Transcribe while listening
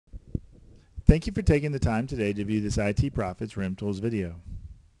Thank you for taking the time today to view this IT Profits RemTools video.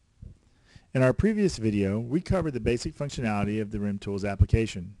 In our previous video, we covered the basic functionality of the RemTools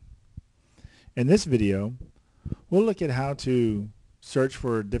application. In this video, we'll look at how to search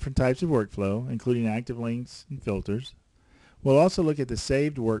for different types of workflow, including active links and filters. We'll also look at the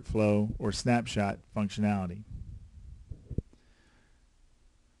saved workflow or snapshot functionality.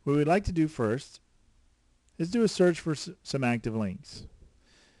 What we'd like to do first is do a search for some active links.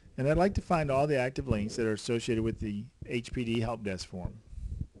 And I'd like to find all the active links that are associated with the HPD help desk form.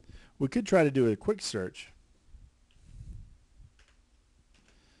 We could try to do a quick search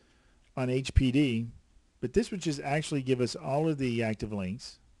on HPD, but this would just actually give us all of the active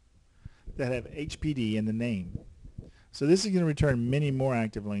links that have HPD in the name. So this is going to return many more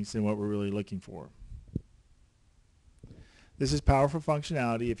active links than what we're really looking for. This is powerful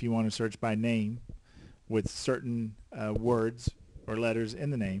functionality if you want to search by name with certain words or letters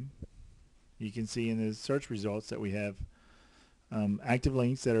in the name. You can see in the search results that we have active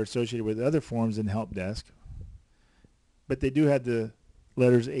links that are associated with other forms in help desk, but they do have the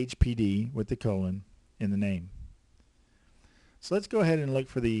letters HPD with the colon in the name. So let's go ahead and look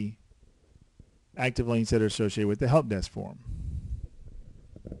for the active links that are associated with the help desk form.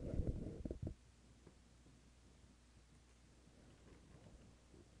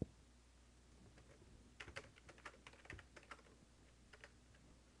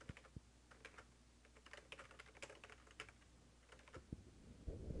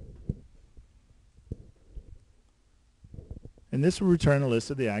 And this will return a list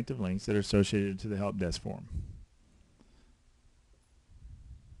of the active links that are associated to the help desk form.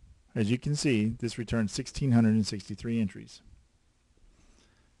 As you can see, this returns 1,663 entries.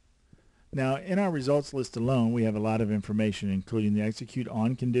 Now, in our results list alone, we have a lot of information, including the execute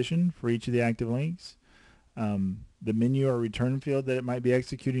on condition for each of the active links, the menu or return field that it might be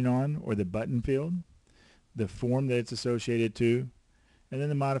executing on, or the button field, the form that it's associated to, and then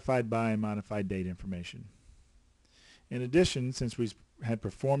the modified by and modified date information. In addition, since we had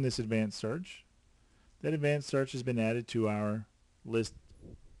performed this advanced search, that advanced search has been added to our list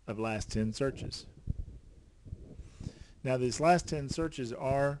of last 10 searches. Now these last 10 searches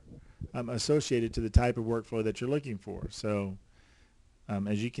are associated to the type of workflow that you're looking for. So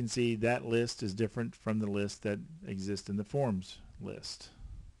as you can see, that list is different from the list that exists in the forms list.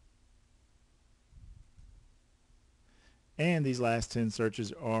 And these last 10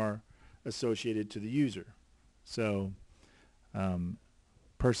 searches are associated to the user. So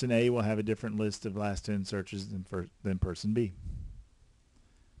person A will have a different list of last 10 searches than person B.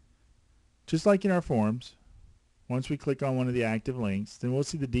 Just like in our forms, once we click on one of the active links, then we'll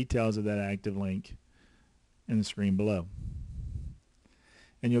see the details of that active link in the screen below.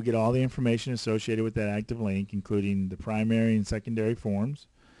 And you'll get all the information associated with that active link, including the primary and secondary forms,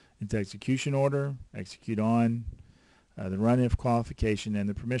 its execution order, execute on, the run if qualification, and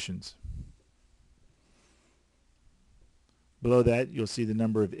the permissions. Below that, you'll see the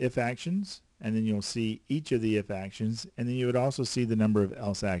number of if actions, and then you'll see each of the if actions, and then you would also see the number of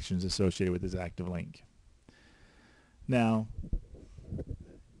else actions associated with this active link. Now,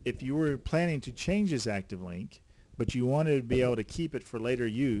 if you were planning to change this active link, but you wanted to be able to keep it for later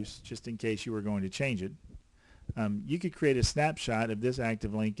use, just in case you were going to change it, you could create a snapshot of this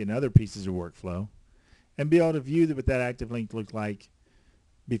active link in other pieces of workflow, and be able to view what that active link looked like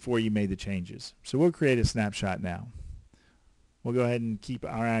before you made the changes. So we'll create a snapshot now. We'll go ahead and keep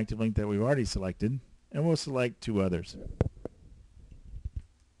our active link that we've already selected, and we'll select two others.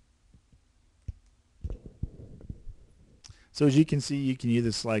 So as you can see, you can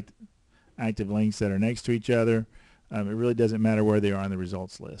either select active links that are next to each other. It really doesn't matter where they are on the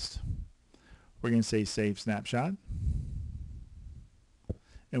results list. We're going to say Save Snapshot,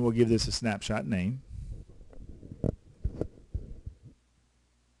 and we'll give this a snapshot name.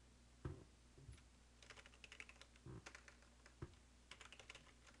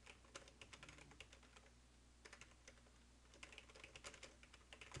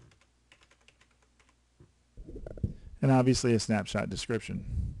 And obviously a snapshot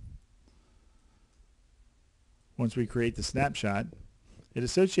description. Once we create the snapshot, it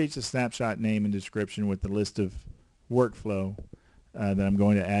associates the snapshot name and description with the list of workflow that I'm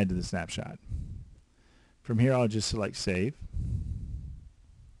going to add to the snapshot. From here, I'll just select Save.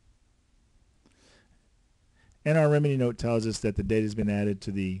 And our remedy note tells us that the data has been added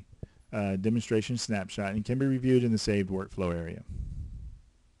to the demonstration snapshot and can be reviewed in the saved workflow area.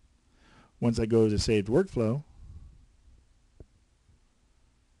 Once I go to saved workflow,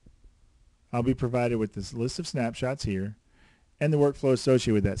 I'll be provided with this list of snapshots here and the workflow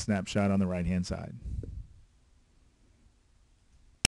associated with that snapshot on the right-hand side.